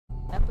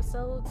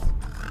episodes.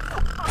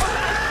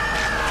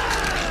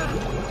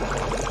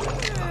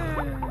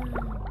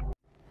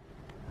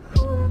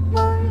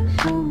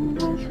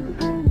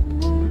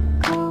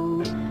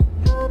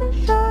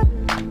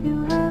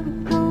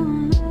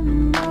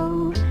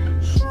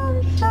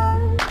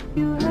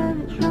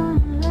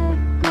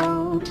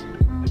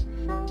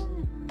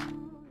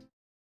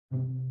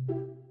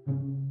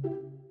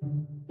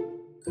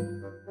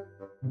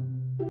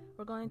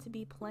 We're going to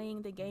be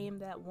playing the game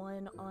that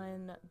won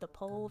on the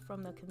poll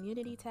from the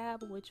community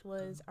tab, which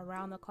was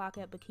Around the Clock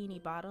at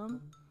Bikini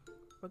Bottom.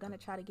 We're gonna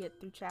try to get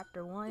through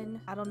chapter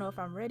 1. I don't know if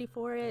I'm ready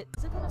for it.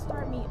 Is it gonna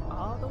start me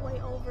all the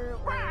way over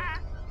or...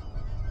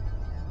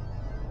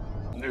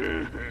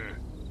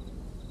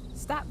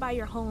 Stop by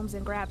your homes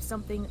and grab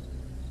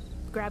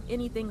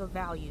anything of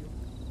value.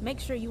 Make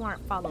sure you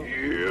aren't followed.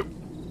 Yep.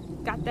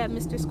 Got that,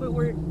 Mr.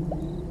 Squidward?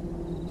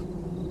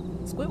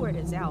 Squidward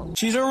is out.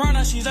 She's a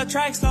runner, she's a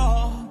track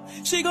star.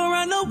 She gon'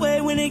 run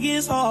away when it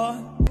gets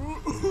hard.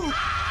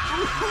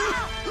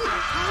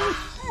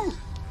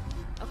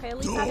 Okay, at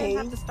least I didn't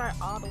have to start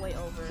all the way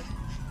over.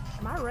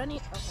 Am I running?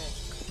 Okay.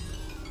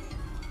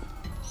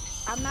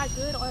 I'm not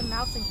good on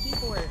mouse and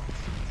keyboard.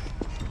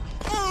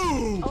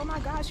 Oh my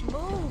gosh,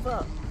 move!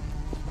 Oh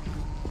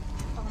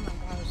my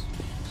gosh.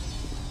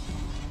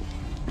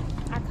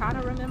 I kind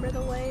of remember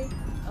the way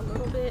a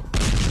little bit.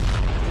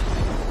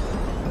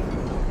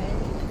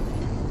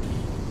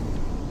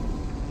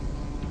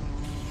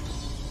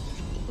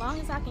 As long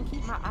as I can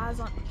keep my eyes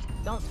on...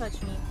 Don't touch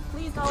me.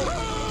 Please don't.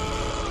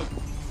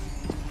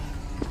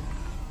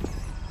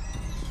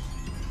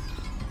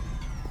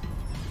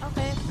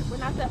 Okay, we're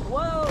not that...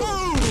 Whoa!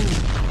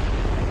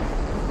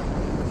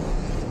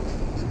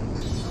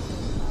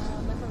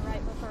 Left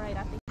or right,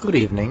 I think... Good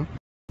evening.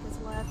 It's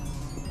left.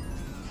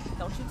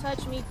 Don't you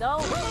touch me,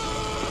 don't!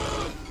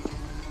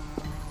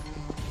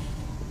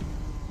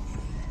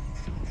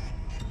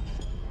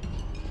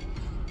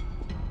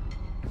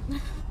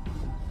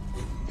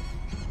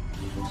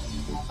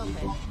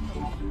 Okay.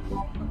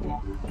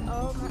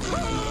 Oh my...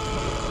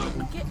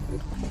 Get...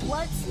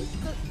 What?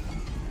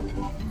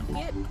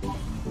 Get...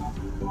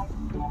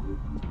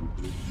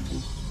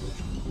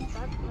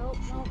 Nope.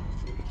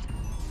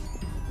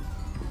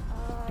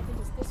 I think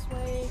it's this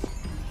way.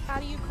 How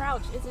do you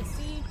crouch? Is it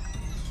C?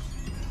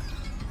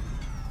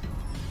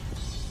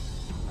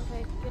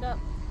 Okay, get up.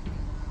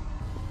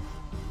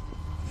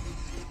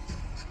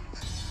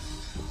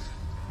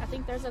 I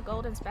think there's a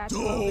golden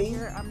spatula over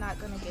here. I'm not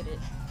gonna get it.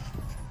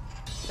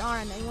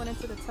 Darn, they went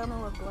into the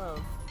tunnel of glove.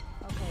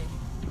 Okay.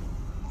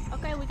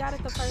 Okay, we got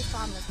it the first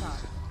time this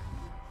time.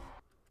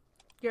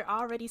 You're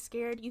already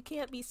scared? You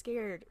can't be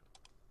scared.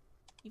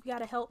 You've got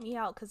to help me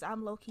out because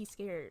I'm low-key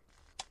scared.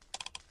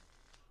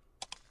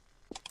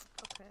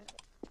 Okay.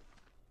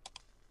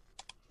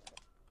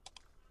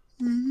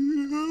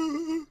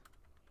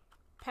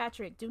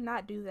 Patrick, do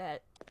not do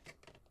that.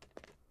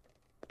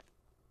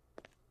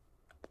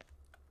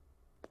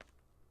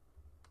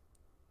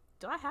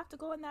 Do I have to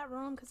go in that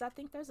room? Because I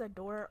think there's a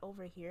door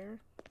over here.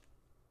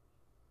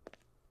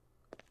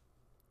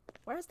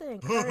 Where's the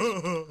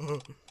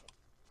encouragement?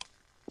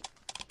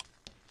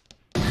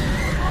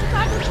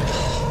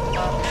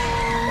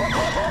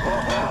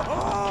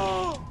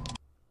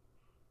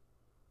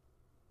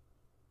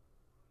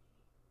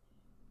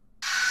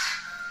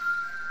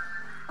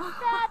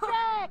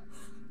 Patrick!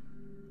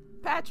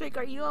 Patrick,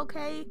 are you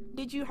okay?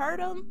 Did you hurt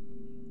him?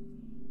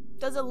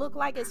 Does it look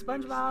like it's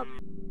SpongeBob?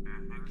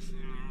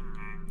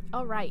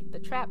 All right, the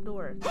trap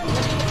door.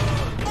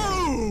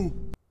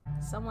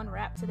 Someone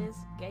rap to this,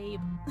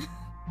 Gabe.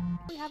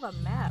 We have a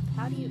map.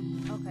 How do you...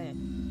 Okay.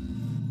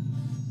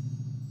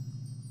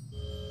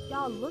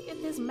 Y'all, look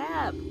at this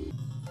map.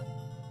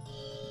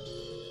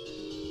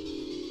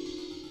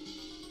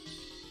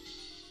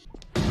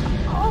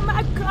 Oh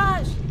my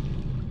gosh!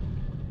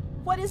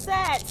 What is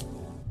that?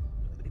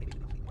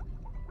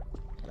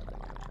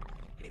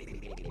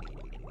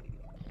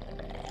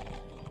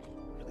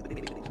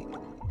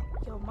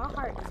 Yo, my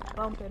heart is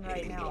bumping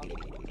right now.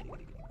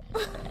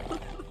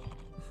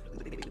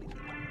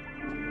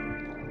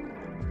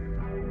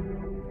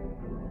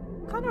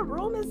 What kind of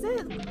room is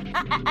this?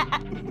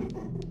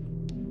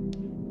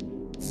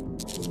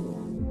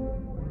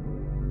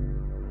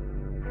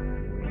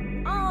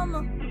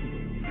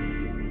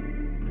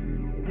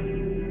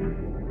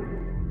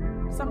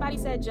 Somebody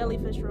said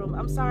jellyfish room.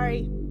 I'm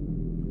sorry.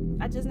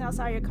 I just now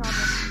saw your comment.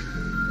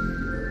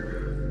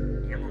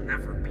 You will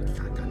never beat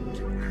that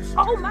dungeon.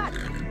 Oh my!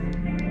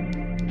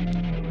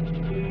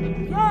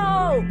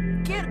 Yo!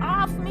 Get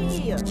off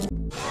me!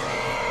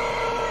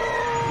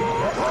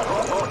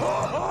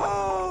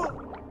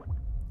 Oh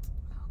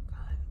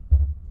god.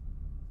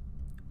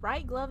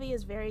 Right Glovey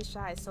is very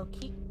shy, so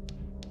keep...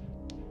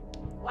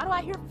 Why do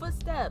I hear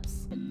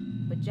footsteps?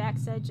 But Jack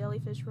said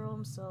jellyfish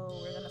room, so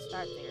we're gonna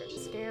start there.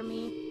 Scare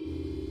me.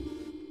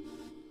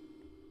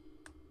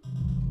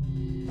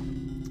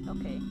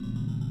 Okay.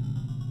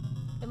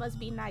 It must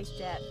be nice,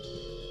 Jack.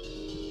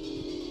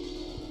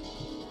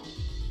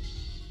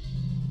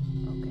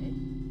 Okay.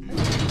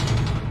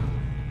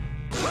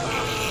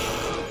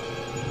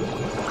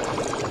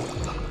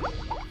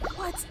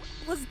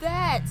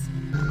 at?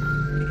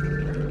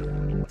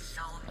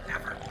 You'll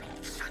never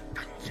beat the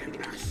dungeon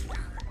master.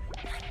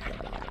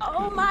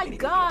 Oh my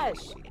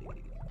gosh!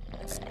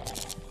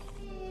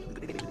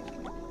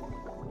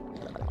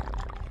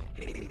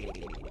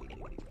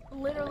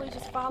 Literally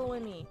just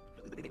following me.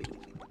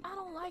 I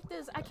don't like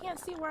this. I can't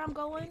see where I'm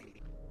going.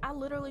 I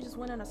literally just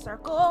went in a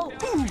circle.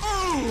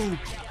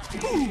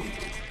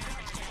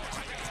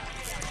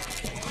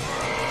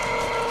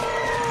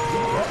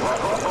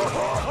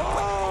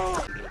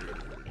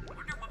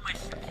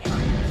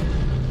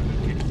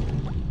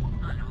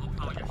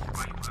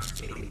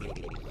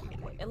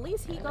 At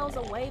least he goes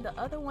away. The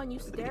other one, you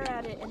stare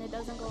at it and it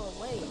doesn't go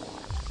away.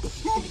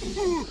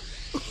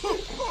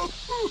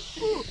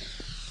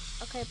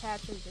 Okay,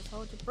 Patrick, just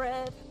hold your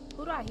breath.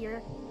 Who do I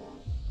hear?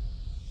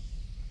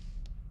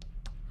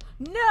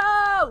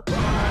 No!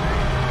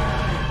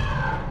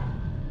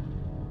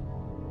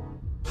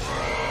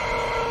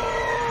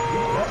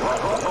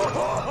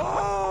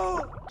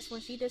 When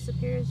she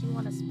disappears, you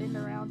want to spin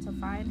around to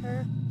find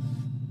her?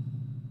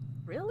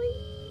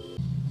 Really?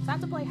 Time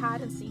to play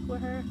hide and seek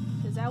with her?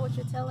 Is that what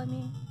you're telling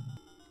me?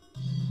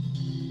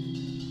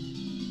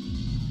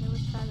 Okay,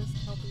 let's try this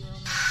healthy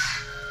romance.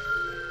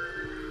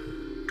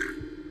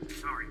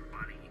 Sorry,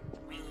 buddy.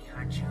 We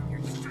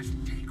juniors just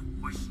take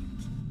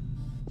questions.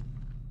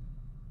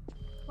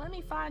 Let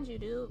me find you,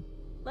 dude.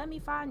 Let me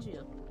find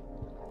you.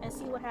 And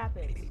see what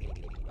happens.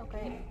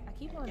 Okay, I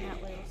keep going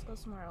that way. Let's go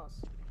somewhere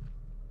else.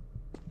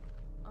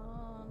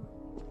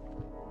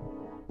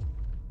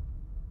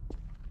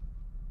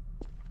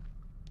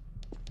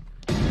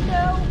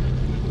 No!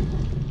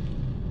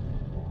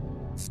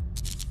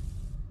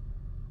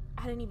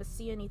 I didn't even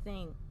see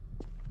anything.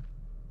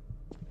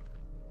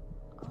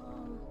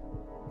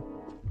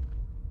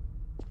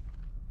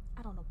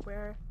 I don't know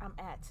where I'm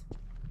at.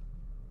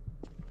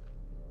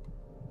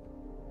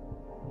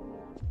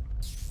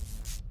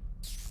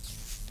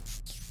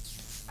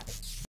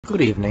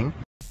 Good evening.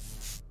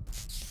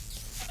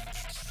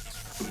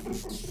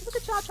 Look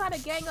at y'all trying to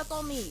gang up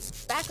on me.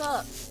 Back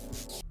up.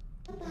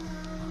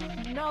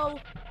 No.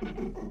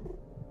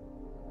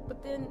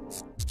 But then...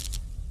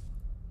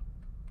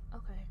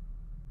 Okay.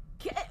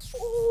 Get...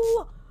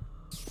 Ooh!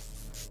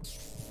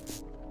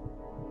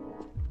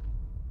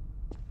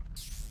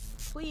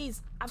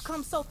 Please, I've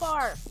come so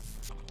far.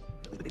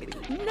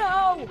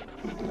 No!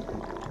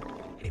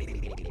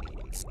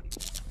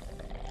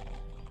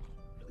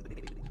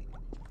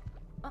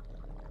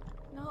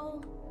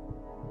 No.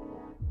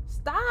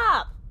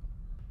 Stop!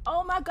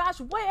 Oh my gosh,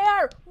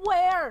 where?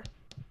 Where?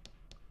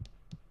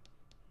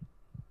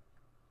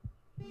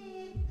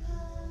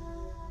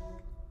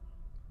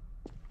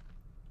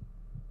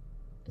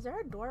 Is there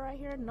a door right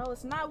here? No,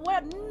 it's not.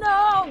 Where?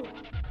 No!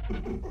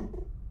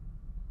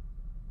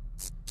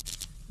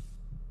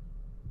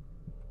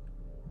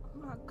 Oh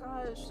my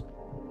gosh.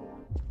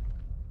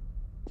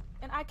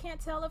 And I can't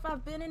tell if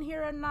I've been in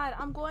here or not.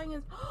 I'm going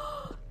in.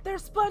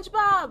 There's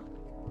SpongeBob!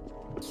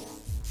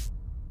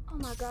 Oh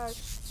my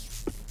gosh.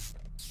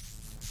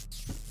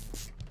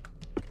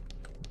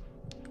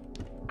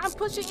 I'm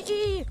pushing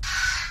E!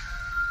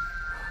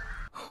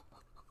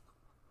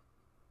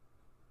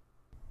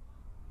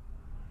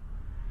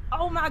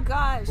 Oh my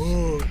gosh.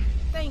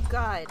 Thank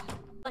God.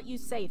 What you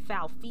say,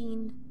 foul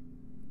fiend?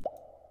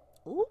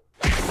 Ooh.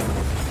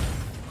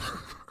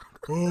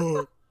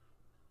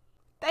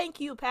 Thank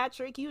you,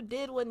 Patrick. You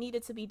did what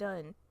needed to be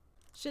done.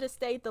 Should have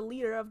stayed the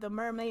leader of the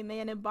Mermaid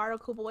Man and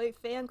Barnacle Boy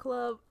fan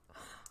club.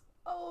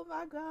 Oh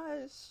my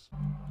gosh.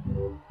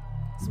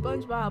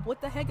 SpongeBob, what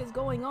the heck is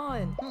going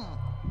on?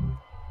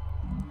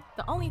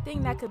 The only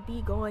thing that could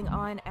be going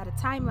on at a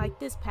time like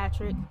this,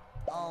 Patrick.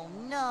 Oh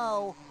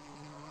no.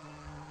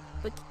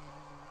 But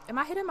am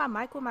I hitting my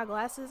mic with my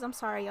glasses? I'm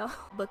sorry, y'all.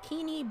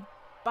 Bikini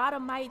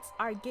bottomites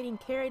are getting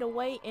carried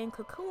away in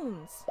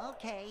cocoons.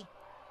 Okay.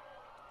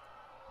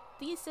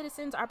 These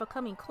citizens are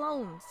becoming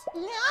clones.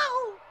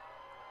 No!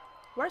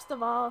 Worst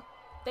of all,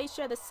 they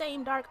share the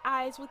same dark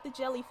eyes with the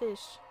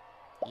jellyfish.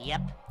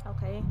 Yep.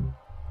 Okay,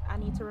 I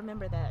need to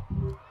remember that.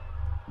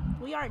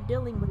 We aren't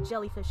dealing with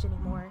jellyfish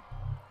anymore.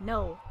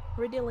 No,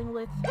 we're dealing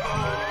with...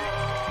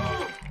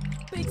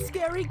 Big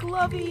scary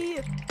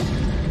Glovey!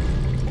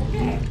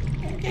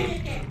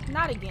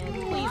 Not again,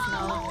 please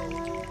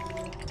no.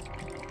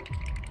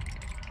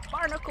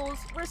 Barnacles,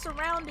 we're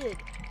surrounded!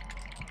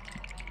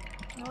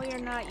 No, you're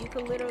not. You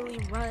could literally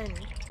run.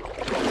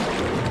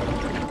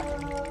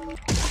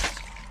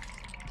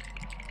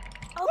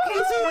 Okay,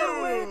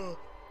 Squidward!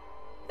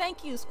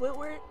 Thank you,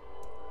 Squidward.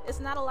 It's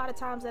not a lot of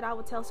times that I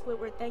would tell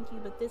Squidward thank you,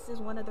 but this is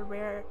one of the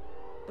rare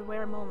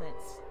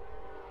moments.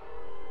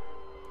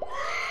 Okay.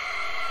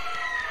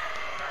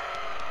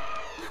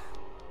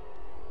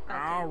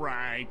 All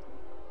right.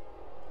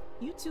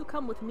 You two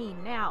come with me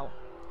now.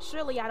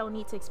 Surely I don't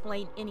need to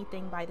explain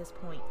anything by this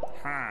point.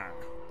 Huh.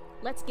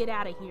 Let's get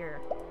out of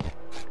here.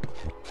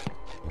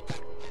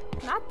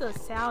 Not the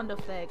sound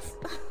effects.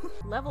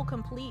 Level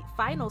complete.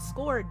 Final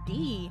score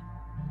D.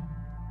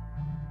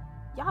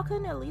 Y'all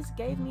couldn't at least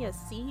gave me a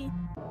C?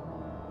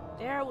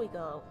 There we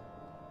go.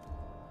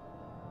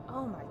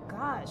 Oh my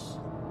gosh.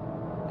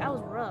 That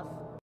was rough.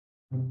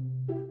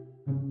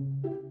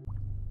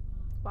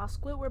 While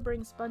Squidward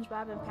brings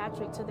SpongeBob and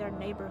Patrick to their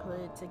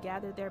neighborhood to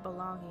gather their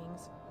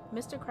belongings,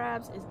 Mr.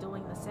 Krabs is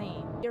doing the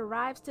same. He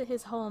arrives to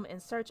his home in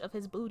search of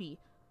his booty.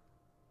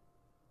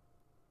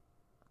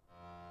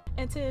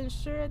 And to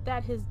ensure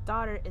that his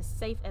daughter is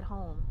safe at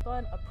home.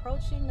 Upon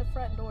approaching the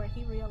front door,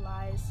 he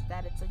realized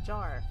that it's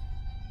ajar.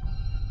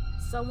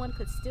 Someone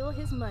could steal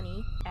his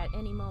money at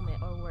any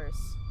moment or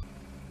worse.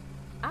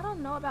 I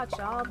don't know about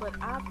y'all, but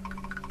I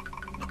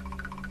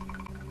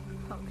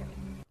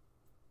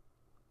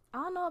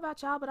don't know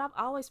about y'all, but I've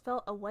always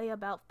felt a way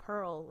about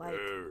Pearl. Like,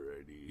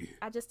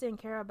 I just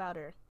didn't care about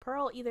her.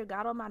 Pearl either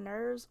got on my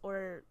nerves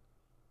or,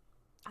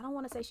 I don't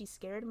want to say she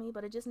scared me,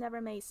 but it just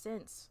never made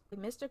sense.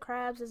 Mr.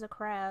 Krabs is a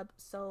crab,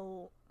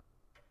 so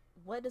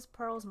what does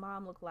Pearl's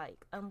mom look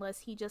like?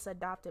 Unless he just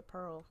adopted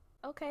Pearl.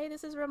 Okay,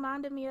 this is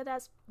reminding me of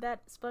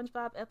that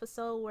SpongeBob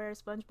episode where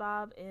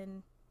SpongeBob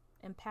and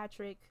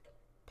Patrick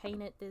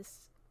painted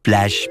this.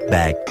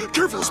 Flashback.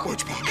 Careful,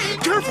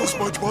 SpongeBob! Careful,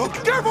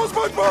 SpongeBob! Careful,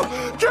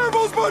 SpongeBob!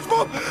 Careful,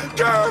 SpongeBob!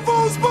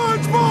 Careful,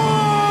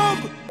 SpongeBob!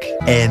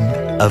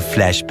 End of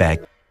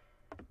flashback.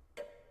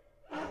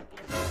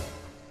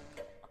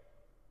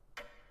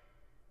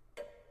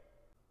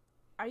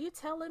 Are you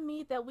telling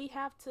me that we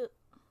have to...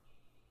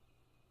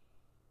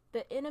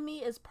 The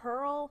enemy is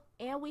Pearl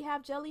and we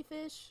have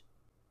jellyfish?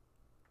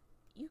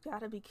 You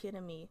gotta be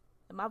kidding me.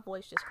 And my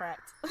voice just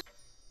cracked.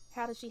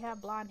 How does she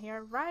have blonde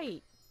hair?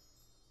 Right.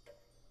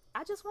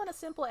 I just want a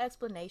simple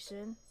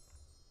explanation.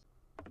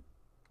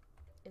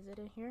 Is it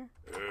in here?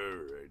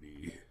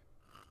 Alrighty.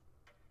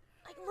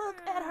 Like,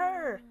 look at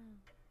her.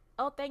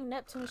 Oh, thank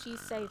Neptune, she's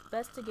safe.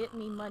 Best to get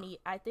me money.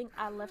 I think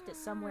I left it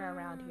somewhere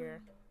around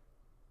here.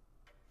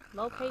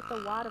 Locate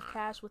the wad of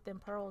cash within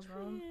Pearl's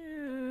room.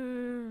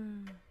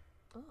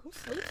 Oh, who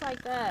sleeps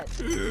like that?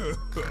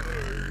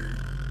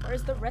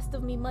 Where's the rest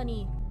of me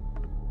money?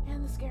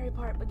 And the scary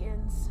part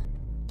begins.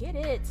 Get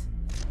it!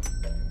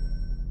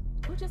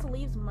 Who just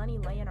leaves money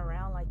laying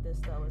around like this,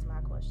 though, is my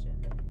question.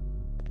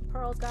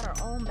 Pearl's got her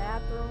own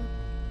bathroom.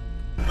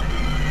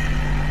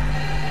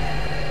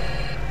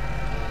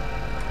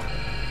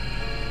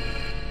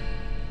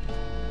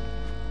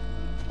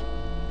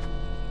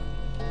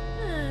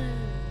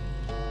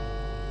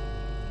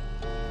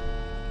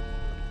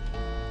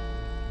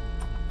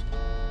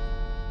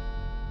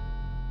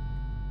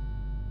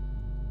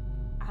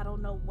 I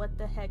don't know what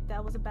the heck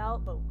that was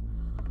about, but...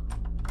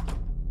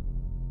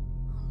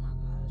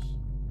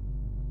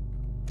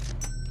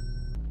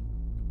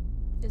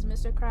 Is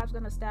Mr. Krabs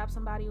gonna stab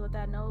somebody with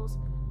that nose?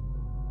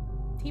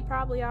 He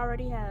probably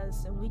already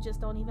has, and we just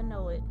don't even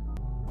know it.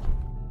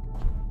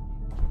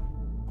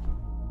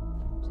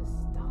 Just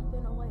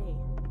stomping away.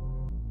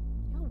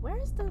 Yo,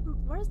 where's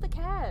the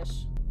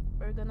cash?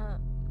 We're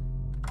gonna...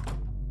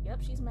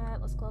 Yep, she's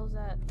mad. Let's close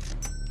that.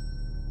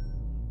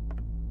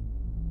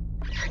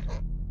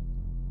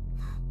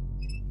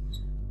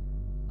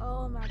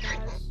 Oh my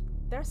gosh.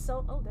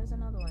 Oh, there's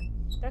another one.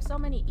 There's so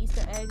many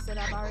Easter eggs that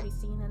I've already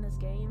seen in this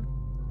game.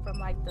 From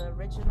like the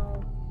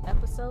original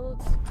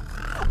episodes.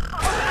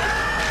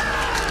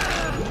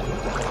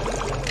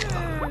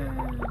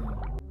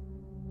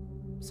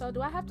 So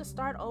do I have to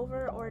start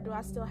over, or do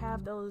I still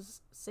have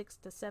those 6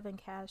 to 7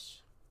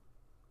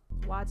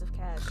 wads of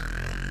cash?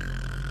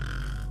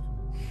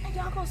 And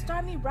y'all gonna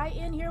start me right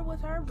in here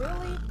with her?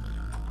 Really?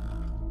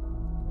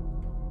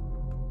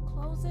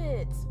 Close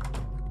it.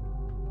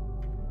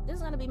 This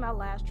is gonna be my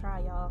last try,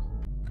 y'all.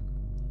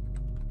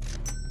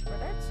 Were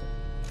there two?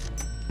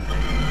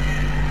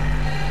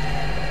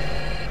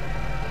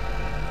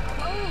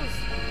 Close.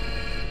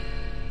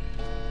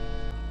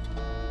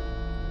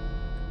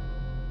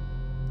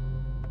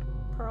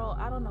 Pearl,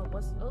 I don't know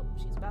what's... Oh,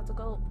 she's about to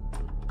go.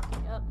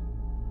 Yep.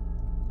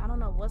 I don't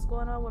know what's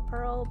going on with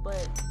Pearl,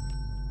 but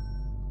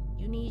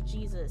you need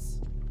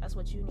Jesus. That's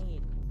what you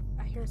need.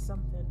 I hear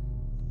something.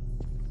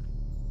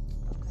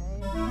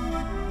 Okay.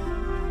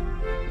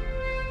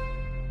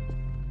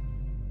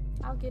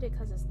 I'll get it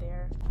because it's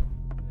there.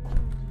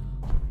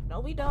 No,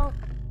 we don't.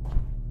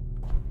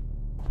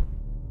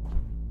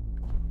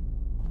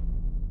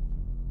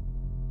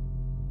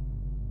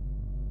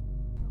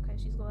 Okay,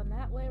 she's going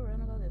that way. We're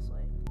gonna go this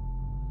way.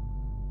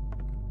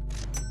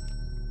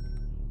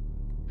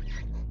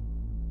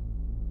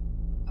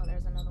 Oh,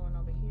 there's another one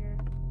over here.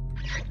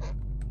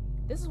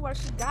 This is where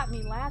she got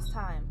me last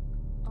time.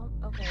 Oh,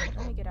 okay.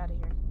 Let me get out of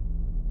here.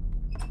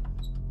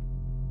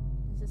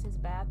 Is this his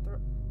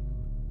bathroom?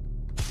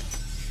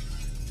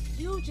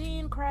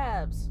 Eugene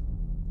Krabs.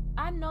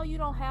 I know you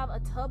don't have a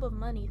tub of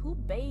money. Who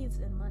bathes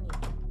in money?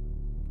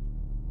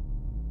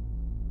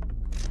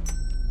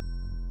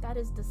 That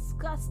is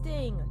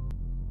disgusting.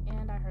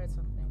 And I heard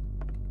something.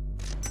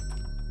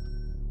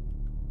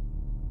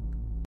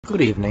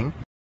 Good evening.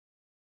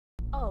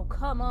 Oh,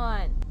 come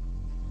on.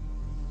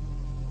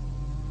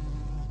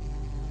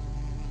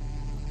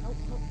 Nope,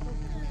 nope, nope.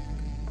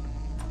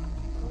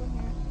 Go in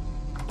here.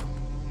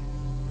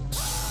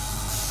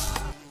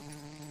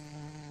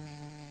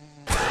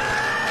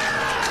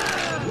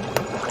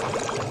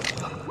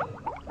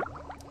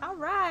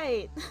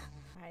 right.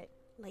 All right.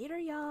 Later,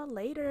 y'all.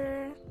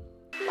 Later.